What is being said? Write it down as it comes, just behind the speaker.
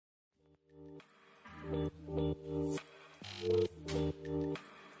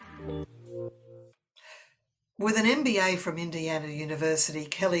With an MBA from Indiana University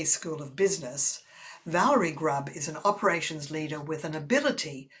Kelley School of Business, Valerie Grubb is an operations leader with an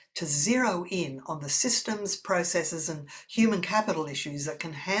ability to zero in on the systems, processes, and human capital issues that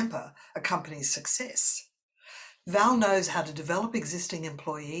can hamper a company's success. Val knows how to develop existing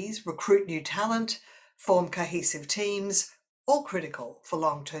employees, recruit new talent, form cohesive teams, all critical for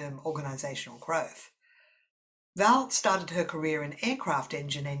long-term organisational growth. Val started her career in aircraft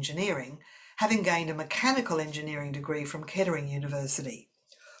engine engineering, having gained a mechanical engineering degree from Kettering University.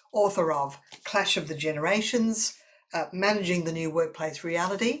 Author of Clash of the Generations, Managing the New Workplace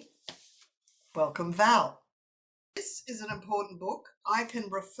Reality. Welcome, Val. This is an important book. I can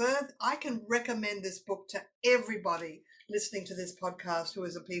recommend this book to everybody listening to this podcast who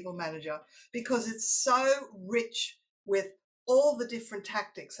is a people manager, because it's so rich with all the different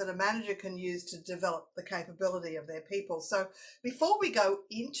tactics that a manager can use to develop the capability of their people. So before we go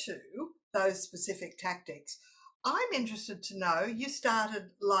into those specific tactics, I'm interested to know, you started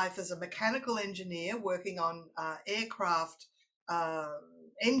life as a mechanical engineer working on aircraft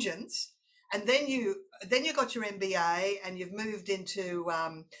engines, and then you got your MBA and you've moved into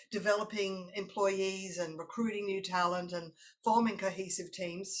developing employees and recruiting new talent and forming cohesive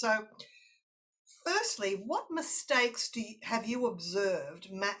teams. So firstly, what mistakes have you observed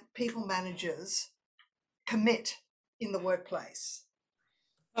people managers commit in the workplace?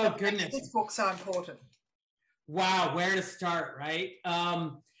 Oh, goodness. This book's so important. Wow, where to start, right?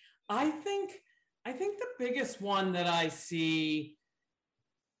 I think the biggest one that I see,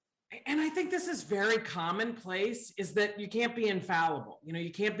 and I think this is very commonplace, is that you can't be infallible.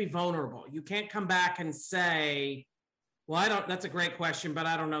 You can't be vulnerable. You can't come back and say, well, that's a great question, but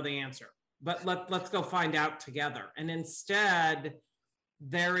I don't know the answer. But let's go find out together. And instead,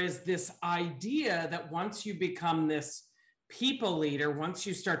 there is this idea that once you become this people leader, once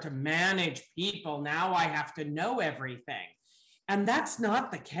you start to manage people, now I have to know everything. And that's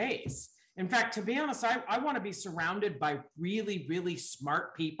not the case. In fact, to be honest, I want to be surrounded by really, really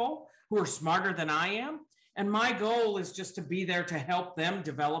smart people who are smarter than I am. And my goal is just to be there to help them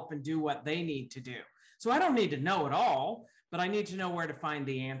develop and do what they need to do. So I don't need to know it all, but I need to know where to find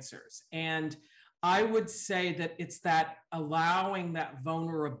the answers. And I would say that it's that allowing that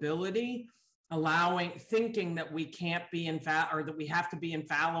vulnerability, thinking that we can't be or that we have to be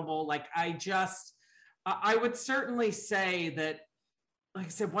infallible. I would certainly say that, like I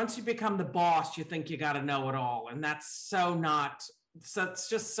said, once you become the boss, you think you got to know it all. And it's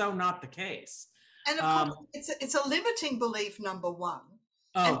just so not the case. And of course, it's a limiting belief, number one.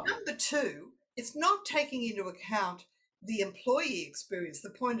 And number two, it's not taking into account the employee experience,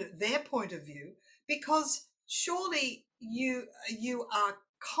 their point of view, because surely you are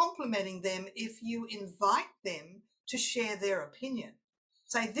complimenting them if you invite them to share their opinion.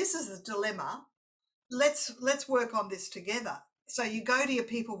 Say, this is the dilemma. Let's work on this together. So you go to your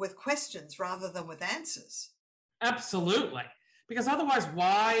people with questions rather than with answers. Absolutely. Because otherwise,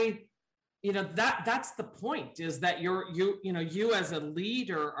 why, that's the point, is that you as a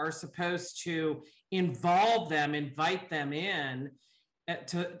leader are supposed to involve them, invite them in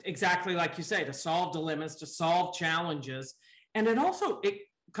to, exactly like you say, to solve dilemmas, to solve challenges. And it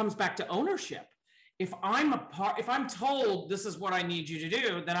comes back to ownership. If I'm told this is what I need you to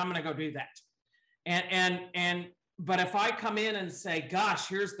do, then I'm going to go do that. But if I come in and say, gosh,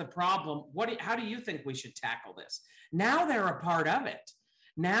 here's the problem, how do you think we should tackle this? Now they're a part of it.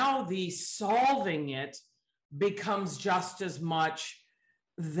 Now the solving it becomes just as much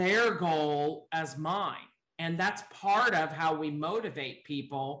their goal as mine. And that's part of how we motivate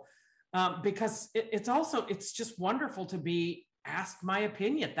people, because it's just wonderful to be asked my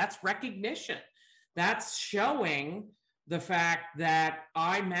opinion. That's recognition. That's showing the fact that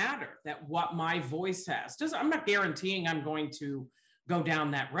I matter, that what my voice has. I'm not guaranteeing I'm going to go down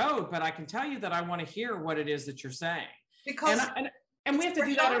that road, but I can tell you that I want to hear what it is that you're saying. And we have to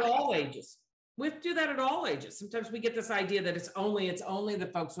do that at all ages. We have to do that at all ages. Sometimes we get this idea that it's only the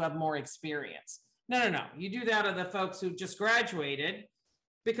folks who have more experience. No. You do that to the folks who just graduated,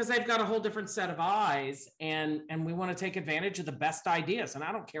 because they've got a whole different set of eyes, and we want to take advantage of the best ideas. And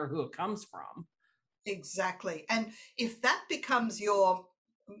I don't care who it comes from. Exactly. And if that becomes your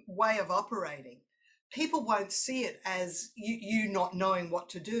way of operating, people won't see it as you not knowing what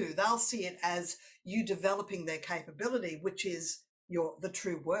to do. They'll see it as you developing their capability, which is the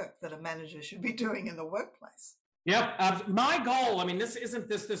true work that a manager should be doing in the workplace. Yep. My goal,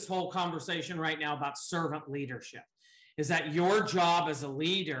 this whole conversation right now about servant leadership, is that your job as a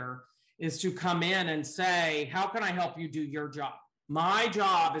leader is to come in and say, how can I help you do your job? My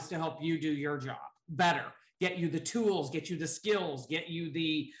job is to help you do your job better, get you the tools, get you the skills, get you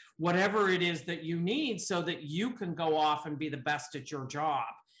the whatever it is that you need so that you can go off and be the best at your job.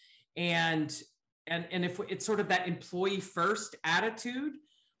 And if it's sort of that employee first attitude,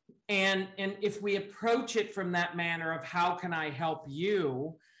 and if we approach it from that manner of how can I help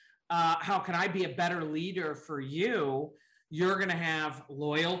you, how can I be a better leader for you, you're going to have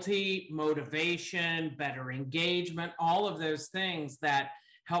loyalty, motivation, better engagement, all of those things that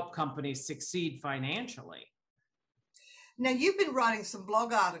help companies succeed financially. Now, you've been writing some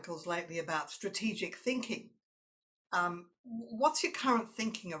blog articles lately about strategic thinking. What's your current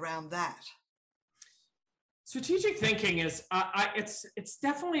thinking around that? Strategic thinking is, it's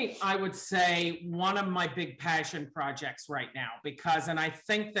definitely, I would say, one of my big passion projects right now, because, and I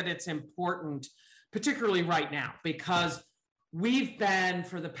think that it's important, particularly right now, because we've been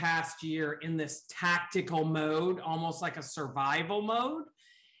for the past year in this tactical mode, almost like a survival mode.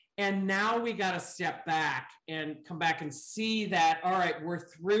 And now we got to step back and come back and see that, all right, we're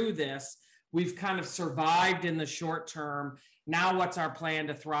through this. We've kind of survived in the short term. Now what's our plan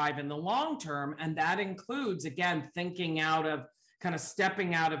to thrive in the long term? And that includes, again, thinking out of kind of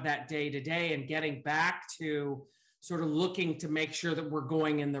stepping out of that day to day and getting back to sort of looking to make sure that we're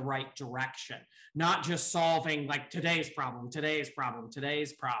going in the right direction, not just solving like today's problem.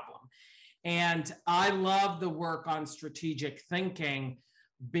 And I love the work on strategic thinking,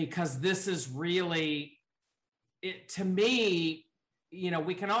 because this is really, it to me,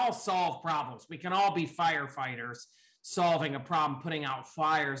 we can all solve problems. We can all be firefighters solving a problem, putting out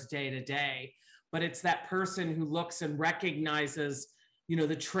fires day to day. But it's that person who looks and recognizes,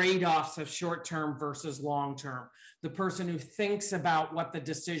 the trade-offs of short-term versus long-term. The person who thinks about what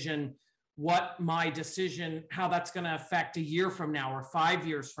my decision, how that's going to affect a year from now or 5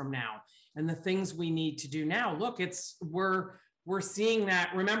 years from now, and the things we need to do now. Look, we're seeing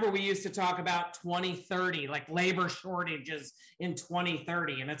that. Remember, we used to talk about 2030, like labor shortages in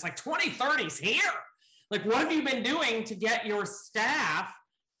 2030. And it's like 2030's here. Like, what have you been doing to get your staff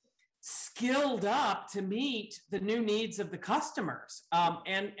skilled up to meet the new needs of the customers?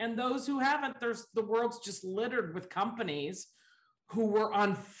 And those who haven't, the world's just littered with companies who were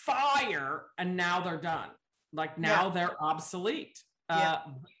on fire and now they're done. Like now they're obsolete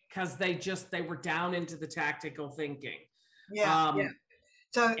because they were down into the tactical thinking.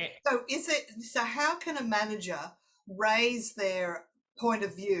 So how can a manager raise their point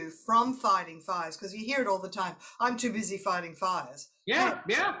of view from fighting fires? Because you hear it all the time. I'm too busy fighting fires.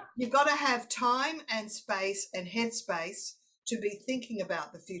 You've got to have time and space and headspace to be thinking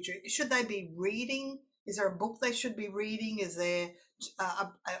about the future. Should they be reading? Is there a book they should be reading? Is there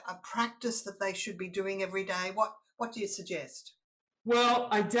a practice that they should be doing every day? What do you suggest? Well,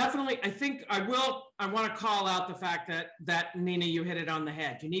 I think I want to call out the fact that Nina, you hit it on the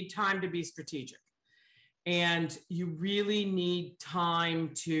head. You need time to be strategic, and you really need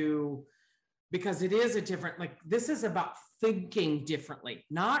time because it is this is about thinking differently,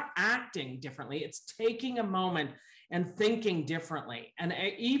 not acting differently. It's taking a moment and thinking differently. And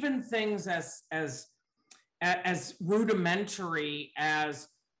even things as rudimentary as,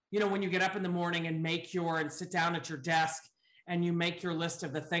 when you get up in the morning and sit down at your desk and you make your list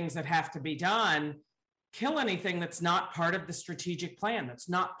of the things that have to be done, kill anything that's not part of the strategic plan, that's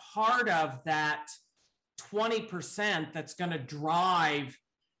not part of that 20% that's going to drive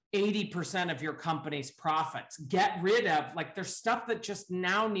 80% of your company's profits. Get rid of, there's stuff that just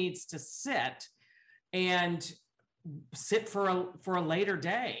now needs to sit for a later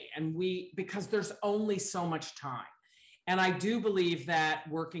day. And because there's only so much time. And I do believe that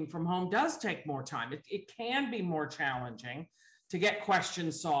working from home does take more time. It can be more challenging to get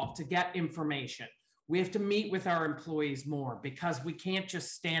questions solved, to get information. We have to meet with our employees more because we can't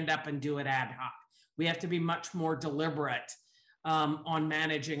just stand up and do it ad hoc. We have to be much more deliberate on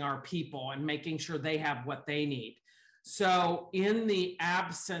managing our people and making sure they have what they need. So in the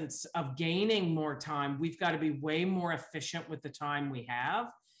absence of gaining more time, we've got to be way more efficient with the time we have.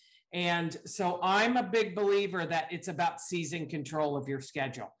 And so I'm a big believer that it's about seizing control of your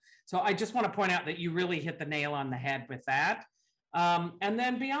schedule. So I just want to point out that you really hit the nail on the head with that. And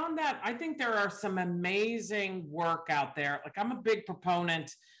then beyond that, I think there are some amazing work out there. I'm a big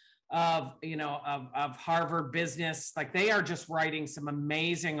proponent of Harvard Business. They are just writing some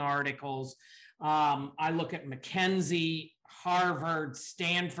amazing articles. I look at McKinsey, Harvard,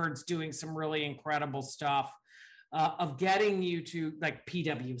 Stanford's doing some really incredible stuff of getting you to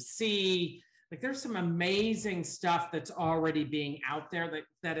PwC. There's some amazing stuff that's already being out there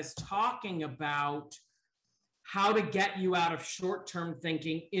that is talking about how to get you out of short-term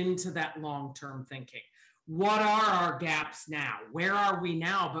thinking into that long-term thinking. what are our gaps now? Where are we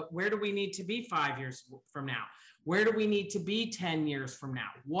now? But where do we need to be 5 years from now? Where do we need to be 10 years from now?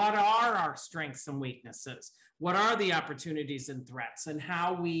 What are our strengths and weaknesses? What are the opportunities and threats, and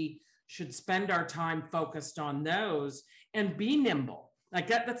how we should spend our time focused on those and be nimble? Like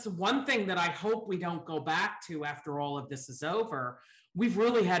that's one thing that I hope we don't go back to after all of this is over. We've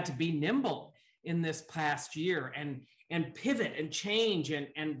really had to be nimble in this past year and pivot and change and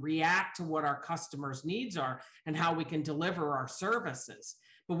react to what our customers' needs are and how we can deliver our services.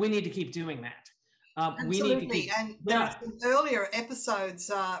 But we need to keep doing that. We need to keep, and there are some earlier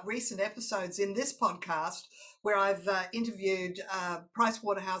episodes, recent episodes in this podcast where I've interviewed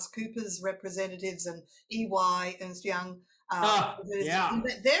PricewaterhouseCoopers representatives and EY, Ernst Young.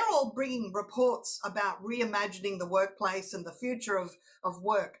 They're all bringing reports about reimagining the workplace and the future of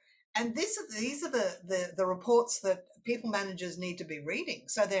work. And these are the reports that people managers need to be reading.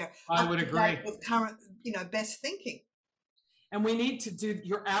 So they're I would agree with current, best thinking. And we need to do,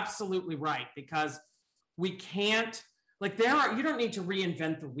 you're absolutely right, because we can't, like you don't need to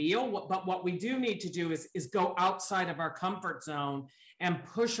reinvent the wheel, but what we do need to do is go outside of our comfort zone and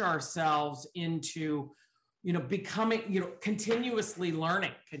push ourselves into, becoming, continuously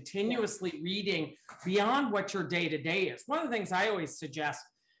learning, continuously reading beyond what your day-to-day is. One of the things I always suggest,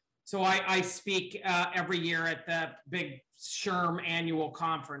 so I speak every year at the big SHRM annual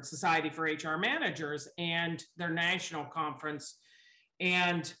conference, Society for HR Managers, and their national conference.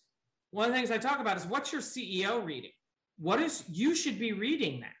 And one of the things I talk about is, what's your CEO reading? You should be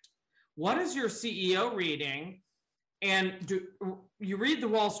reading that. What is your CEO reading? And you read the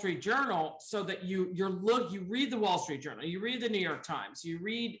Wall Street Journal so that you read the Wall Street Journal, you read the New York Times, you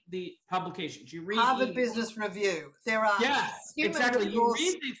read the publications, you read Harvard Business Review. There are exactly. You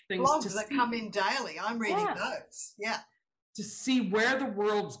read these things blogs that come in daily. I'm reading those. Yeah. To see where the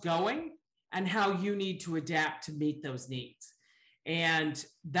world's going and how you need to adapt to meet those needs. And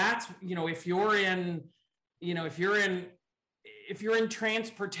that's, if you're in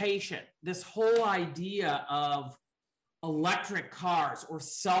transportation, this whole idea of electric cars or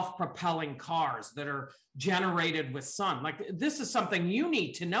self-propelling cars that are generated with sun, like this is something you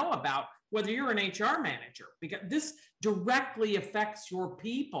need to know about, whether you're an HR manager, because this directly affects your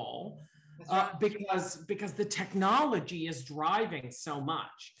people, because the technology is driving so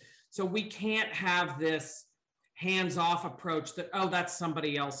much. So we can't have this hands-off approach that, that's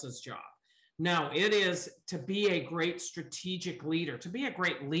somebody else's job. No, it is to be a great strategic leader. To be a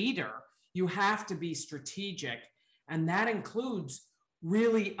great leader, you have to be strategic. And that includes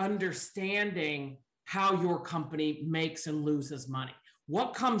really understanding how your company makes and loses money.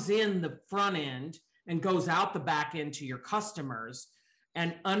 What comes in the front end and goes out the back end to your customers,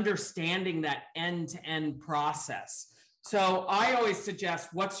 and understanding that end-to-end process. So I always suggest,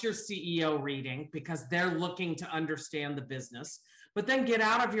 what's your CEO reading? Because they're looking to understand the business. But then get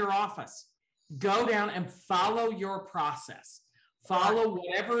out of your office. Go down and follow your process. Follow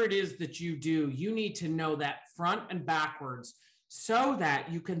whatever it is that you do. You need to know that front and backwards so that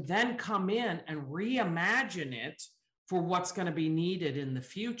you can then come in and reimagine it for what's going to be needed in the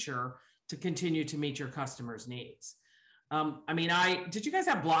future to continue to meet your customers' needs. Did you guys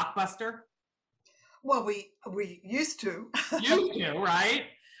have Blockbuster? Well, we used to. Used to, right?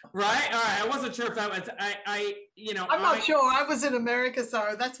 Right. All right. I wasn't sure if that was, I'm not sure. I was in America,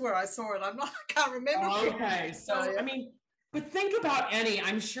 so that's where I saw it. I can't remember. Okay. So, but think about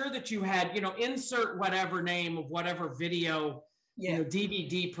I'm sure that you had, insert whatever name of whatever video,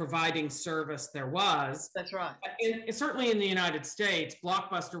 DVD providing service there was. That's right. Certainly in the United States,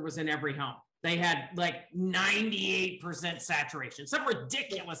 Blockbuster was in every home. They had like 98% saturation, some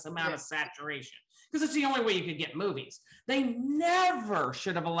ridiculous amount of saturation, because it's the only way you could get movies. They never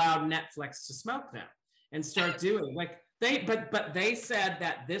should have allowed Netflix to smoke them and start doing but they said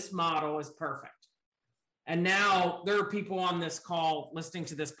that this model is perfect. And now there are people on this call listening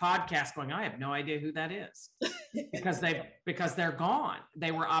to this podcast going, I have no idea who that is, because they're gone.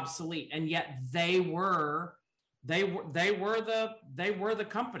 They were obsolete, and yet they were the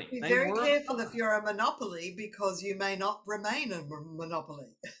company. Be very careful if you're a monopoly, because you may not remain a monopoly.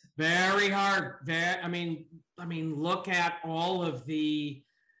 Very hard. Look at all of the,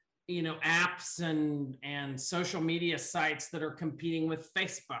 apps and social media sites that are competing with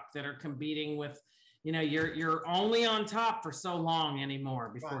Facebook, that are competing with, you're only on top for so long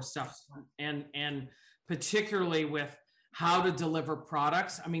anymore before stuff, and particularly with how to deliver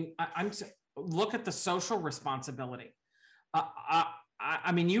products. Look at the social responsibility.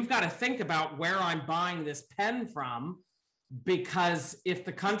 You've got to think about where I'm buying this pen from, because if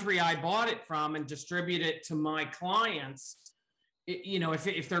the country I bought it from and distribute it to my clients,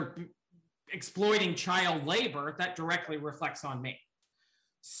 if they're exploiting child labor, that directly reflects on me.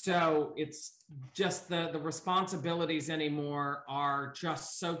 So it's just the responsibilities anymore are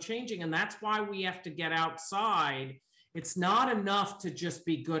just so changing. And that's why we have to get outside. It's not enough to just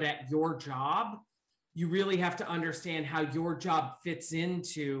be good at your job. You really have to understand how your job fits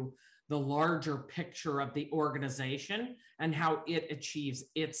into the larger picture of the organization and how it achieves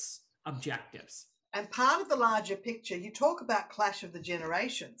its objectives. And part of the larger picture, you talk about clash of the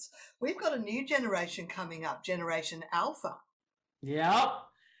generations. We've got a new generation coming up, Generation Alpha. Yep.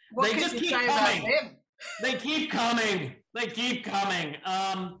 What they can just you keep say coming. about them? They keep coming. They keep coming.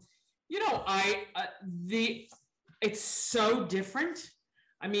 It's so different.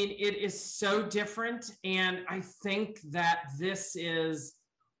 I mean, it is so different. And I think that this is,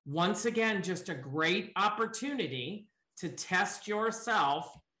 once again, just a great opportunity to test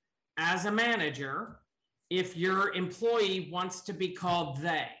yourself as a manager if your employee wants to be called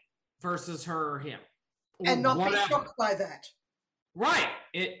they versus her or him. Or and not whatever. be shocked by that. Right.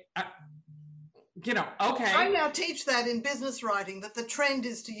 Okay. I now teach that in business writing, that the trend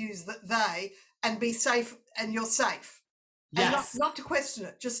is to use the they and be safe, and you're safe. Yes. And not to question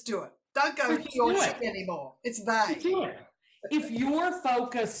it, just do it. Don't go he or she anymore. It's they. Do it. If you're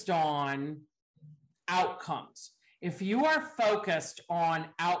focused on outcomes, if you are focused on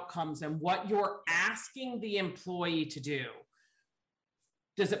outcomes and what you're asking the employee to do,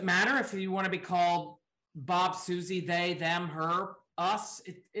 does it matter if you want to be called Bob, Susie, they, them, her, us?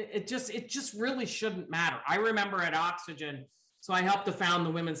 It just really shouldn't matter. I remember at Oxygen, so I helped to found the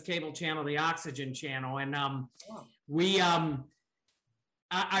women's cable channel, the Oxygen channel, and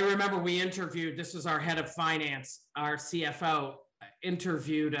I remember we interviewed, this was our head of finance, our CFO,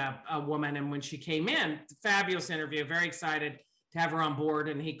 interviewed a woman, and when she came in, fabulous interview, very excited to have her on board,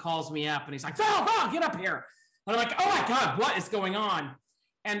 and he calls me up and he's like, Val, get up here. And I'm like, oh my God, what is going on?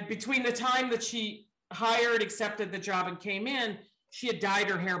 And between the time that she hired, accepted the job, and came in, she had dyed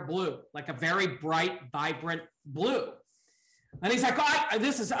her hair blue, like a very bright, vibrant blue. And he's like, oh,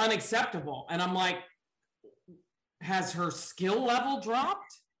 this is unacceptable. And I'm like, has her skill level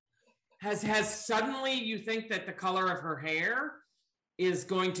dropped? Has suddenly you think that the color of her hair is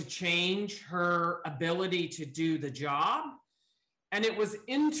going to change her ability to do the job? And it was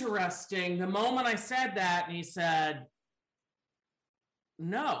interesting. The moment I said that, and he said,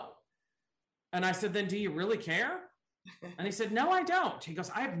 no. And I said, then do you really care? And he said, no, I don't. He goes,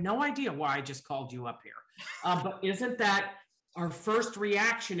 I have no idea why I just called you up here. But isn't that our first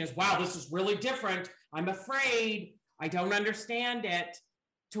reaction is, wow, this is really different. I'm afraid. I don't understand it.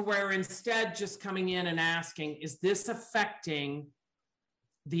 To where instead just coming in and asking, is this affecting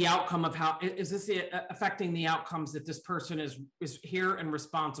the outcome of how, is this affecting the outcomes that this person is here and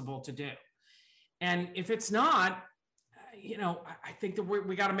responsible to do? And if it's not, I think that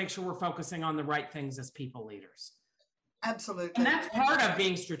we got to make sure we're focusing on the right things as people leaders. Absolutely. And that's part of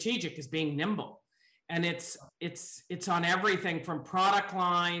being strategic, is being nimble. And it's on everything from product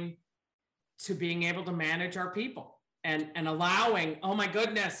line to being able to manage our people and allowing, oh my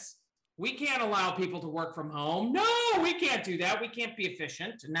goodness, we can't allow people to work from home. No, we can't do that. We can't be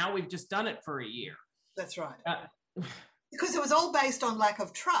efficient. And now we've just done it for a year. That's right. Because it was all based on lack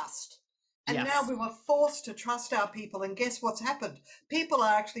of trust. And yes. Now we were forced to trust our people. And guess what's happened? People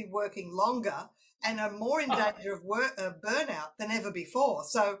are actually working longer and are more in danger of burnout than ever before.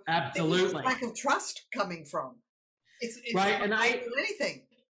 So absolutely, lack of trust coming from. It's right, and anything.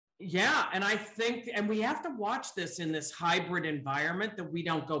 Yeah, and I think, and we have to watch this in this hybrid environment, that we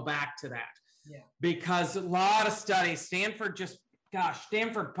don't go back to that. Yeah. Because a lot of studies, Stanford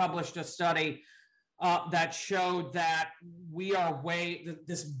published a study that showed that we are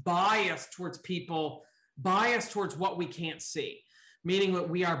this bias towards people, bias towards what we can't see, meaning that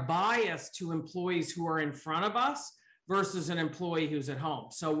we are biased to employees who are in front of us versus an employee who's at home.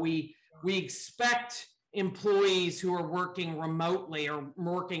 So we expect employees who are working remotely or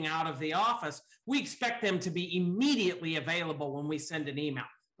working out of the office, we expect them to be immediately available when we send an email,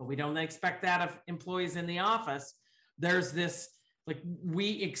 but we don't expect that of employees in the office. There's this, like,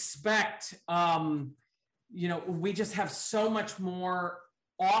 we expect, we just have so much more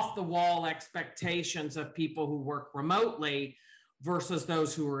off the wall expectations of people who work remotely versus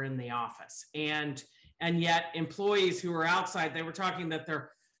those who are in the office. And yet employees who are outside, they were talking that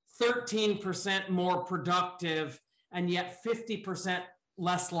they're 13% more productive and yet 50%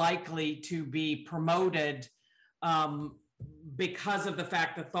 less likely to be promoted because of the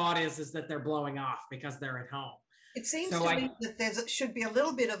fact the thought is that they're blowing off because they're at home. It seems to me that there should be a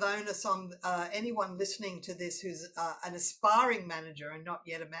little bit of onus on anyone listening to this who's an aspiring manager and not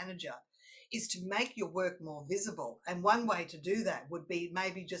yet a manager, is to make your work more visible. And one way to do that would be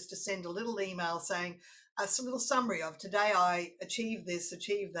maybe just to send a little email saying a little summary of today I achieved this,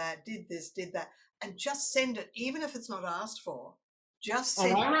 achieved that, did this, did that, and just send it, even if it's not asked for. Just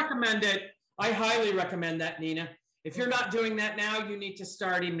send I recommend it. I highly recommend that, Nina. If you're not doing that now, you need to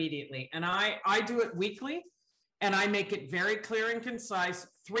start immediately. And I do it weekly, and I make it very clear and concise,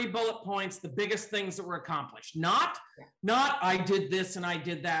 3 bullet points, the biggest things that were accomplished. Not I did this and I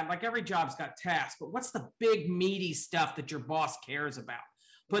did that. Like every job's got tasks, but what's the big meaty stuff that your boss cares about?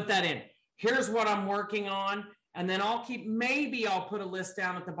 Put that in. Here's what I'm working on. And then maybe I'll put a list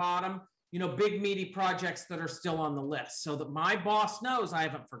down at the bottom, big meaty projects that are still on the list so that my boss knows I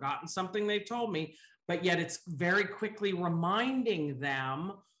haven't forgotten something they told me, but yet it's very quickly reminding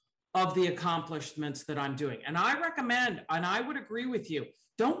them of the accomplishments that I'm doing. And I recommend, and I would agree with you,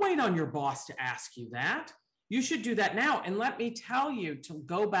 don't wait on your boss to ask you that. You should do that now. And let me tell you to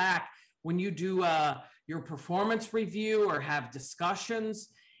go back when you do your performance review or have discussions,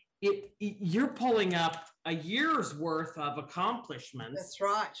 you're pulling up a year's worth of accomplishments. That's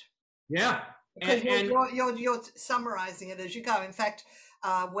right. Yeah. Because you're summarizing it as you go. In fact,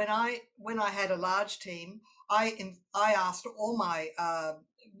 when I had a large team, I asked all my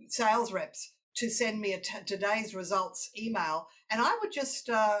sales reps to send me today's results email, and I would just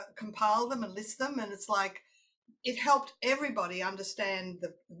compile them and list them, and it's like it helped everybody understand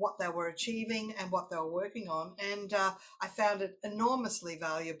what they were achieving and what they were working on, and I found it enormously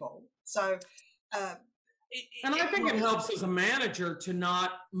valuable. So and I think it helps as a manager to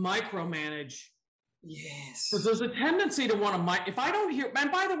not micromanage. Yes. Because there's a tendency to want to, if I don't hear,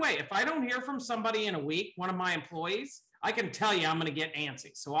 and by the way, if I don't hear from somebody in a week, one of my employees, I can tell you I'm going to get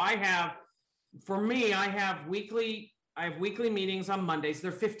antsy. So I have weekly meetings on Mondays.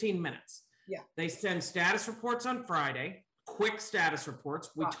 They're 15 minutes. Yeah. They send status reports on Friday, quick status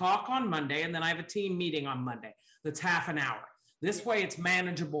reports. We talk on Monday, and then I have a team meeting on Monday. That's half an hour. This way it's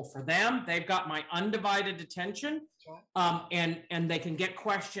manageable for them. They've got my undivided attention, and they can get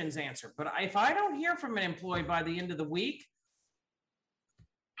questions answered. But if I don't hear from an employee by the end of the week,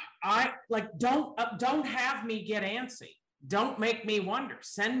 don't have me get antsy. Don't make me wonder.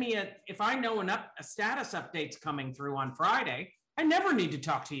 Send me if I know a status update's coming through on Friday, I never need to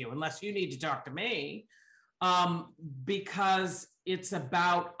talk to you unless you need to talk to me. Because it's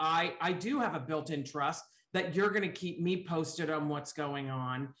about, I do have a built-in trust that you're going to keep me posted on what's going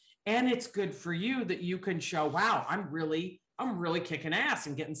on. And it's good for you that you can show, wow, I'm really kicking ass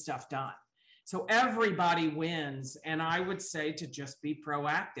and getting stuff done. So everybody wins. And I would say to just be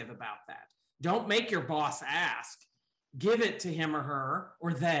proactive about that. Don't make your boss ask, give it to him or her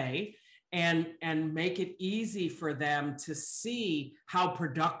or they, and make it easy for them to see how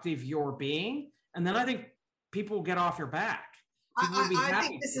productive you're being. And then I think people will get off your back. I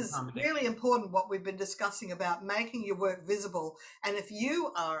think this is really important, what we've been discussing about making your work visible. And if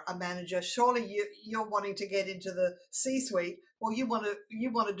you are a manager, surely you're wanting to get into the C-suite, or you want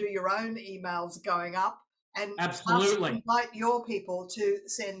to do your own emails going up and invite your people to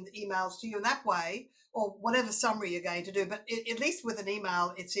send emails to you in that way, or whatever summary you're going to do. But at least with an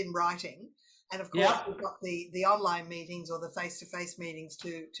email, it's in writing. And of course, we've got the online meetings or the face-to-face meetings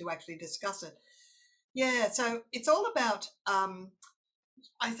to actually discuss it. Yeah, so it's all about,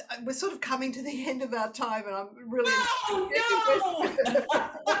 we're sort of coming to the end of our time, and I'm really... No!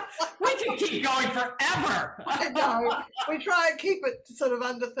 We can keep going forever. I know. We try and keep it sort of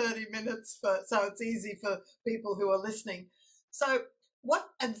under 30 minutes so it's easy for people who are listening. So what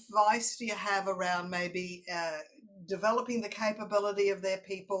advice do you have around maybe developing the capability of their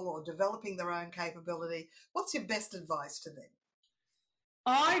people or developing their own capability? What's your best advice to them?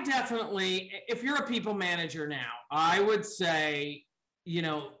 I definitely, if you're a people manager now, I would say,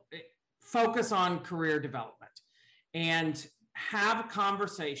 focus on career development and have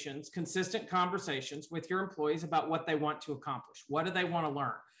consistent conversations with your employees about what they want to accomplish. What do they want to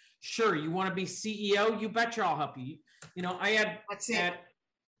learn? Sure, you want to be CEO? You betcha I'll help you. That's it.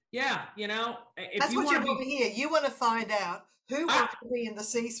 That's what you want to hear. You want to find out who wants to be in the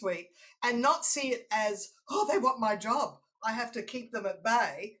C-suite and not see it as, oh, they want my job. I have to keep them at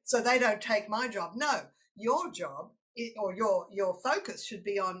bay so they don't take my job. No, your job or your focus should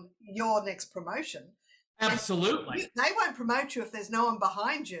be on your next promotion. Absolutely. They won't promote you if there's no one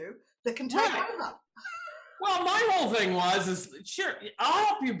behind you that can take over. Well, my whole thing is sure, I'll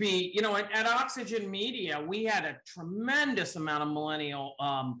help you be, at Oxygen Media, we had a tremendous amount of millennial,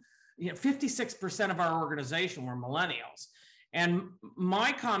 56% of our organization were millennials. And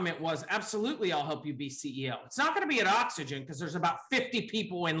my comment was, absolutely, I'll help you be CEO. It's not going to be at Oxygen because there's about 50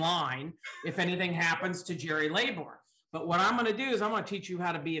 people in line if anything happens to Jerry Laybourne. But what I'm going to do is I'm going to teach you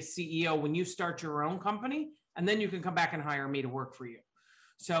how to be a CEO when you start your own company, and then you can come back and hire me to work for you.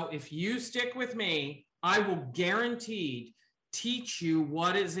 So if you stick with me, I will guaranteed teach you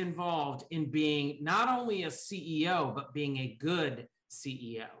what is involved in being not only a CEO, but being a good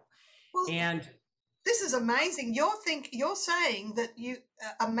CEO. Well, and this is amazing. You're saying that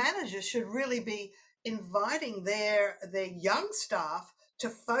a manager should really be inviting their young staff to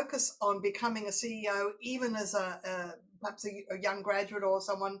focus on becoming a CEO, even as perhaps a young graduate or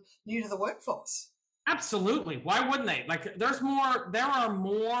someone new to the workforce. Absolutely. Why wouldn't they? Like, there are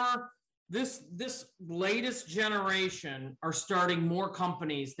more, this latest generation are starting more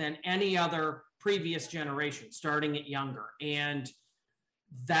companies than any other previous generation, starting it younger. And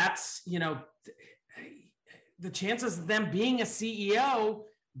that's, the chances of them being a CEO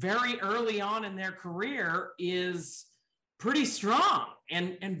very early on in their career is pretty strong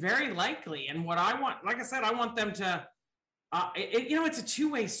and very likely. And what I want, like I said, I want them to, it's a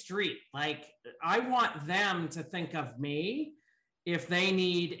two-way street. Like, I want them to think of me if they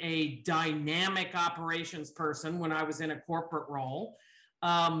need a dynamic operations person when I was in a corporate role,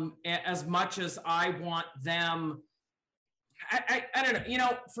 as much as I want them. I don't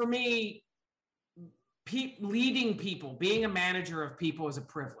know, for me, leading people, being a manager of people is a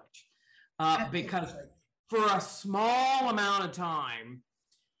privilege, because for a small amount of time,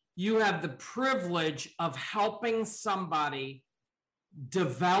 you have the privilege of helping somebody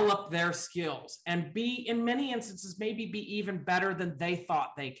develop their skills and be, in many instances, maybe be even better than they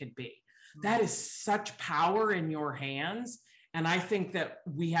thought they could be. That is such power in your hands. And I think that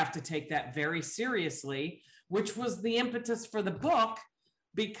we have to take that very seriously, which was the impetus for the book,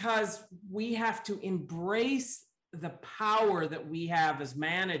 because we have to embrace the power that we have as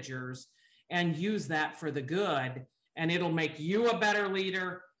managers and use that for the good. And it'll make you a better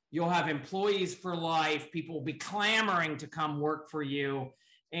leader. You'll have employees for life. People will be clamoring to come work for you.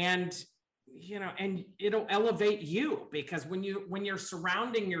 And, and it'll elevate you, because when you're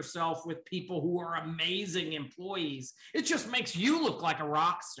surrounding yourself with people who are amazing employees, it just makes you look like a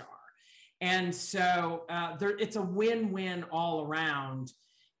rock star. And so it's a win-win all around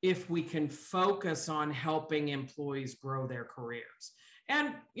if we can focus on helping employees grow their careers.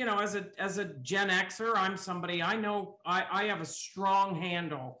 And, as a Gen Xer, I'm somebody, I know I have a strong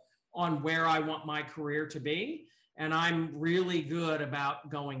handle on where I want my career to be. And I'm really good about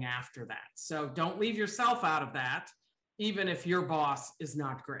going after that. So don't leave yourself out of that, even if your boss is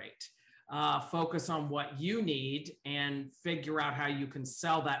not great. Focus on what you need and figure out how you can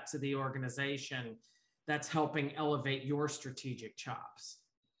sell that to the organization that's helping elevate your strategic chops.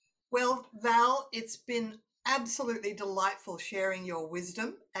 Well, Val, it's been absolutely delightful sharing your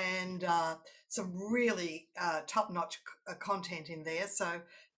wisdom and some really top-notch content in there. So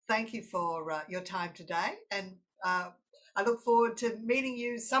thank you for your time today. And I look forward to meeting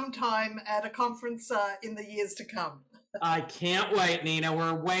you sometime at a conference in the years to come. I can't wait, Nina.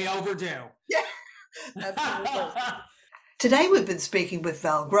 We're way overdue. Yeah, absolutely. Today we've been speaking with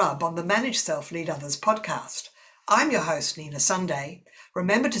Val Grubb on the Manage Self, Lead Others podcast. I'm your host, Nina Sunday.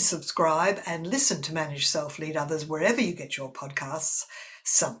 Remember to subscribe and listen to Manage Self, Lead Others wherever you get your podcasts.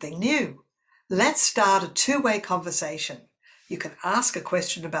 Something new. Let's start a two-way conversation. You can ask a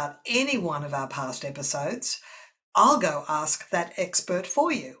question about any one of our past episodes. I'll go ask that expert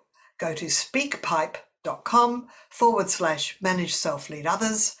for you. Go to speakpipe.com/Manage Self, Lead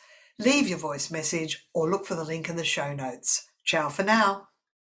Others. Leave your voice message or look for the link in the show notes. Ciao for now.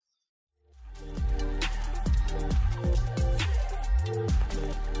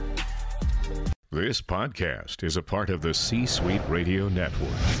 This podcast is a part of the C-Suite Radio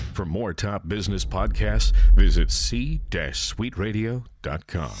Network. For more top business podcasts, visit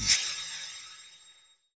c-suiteradio.com.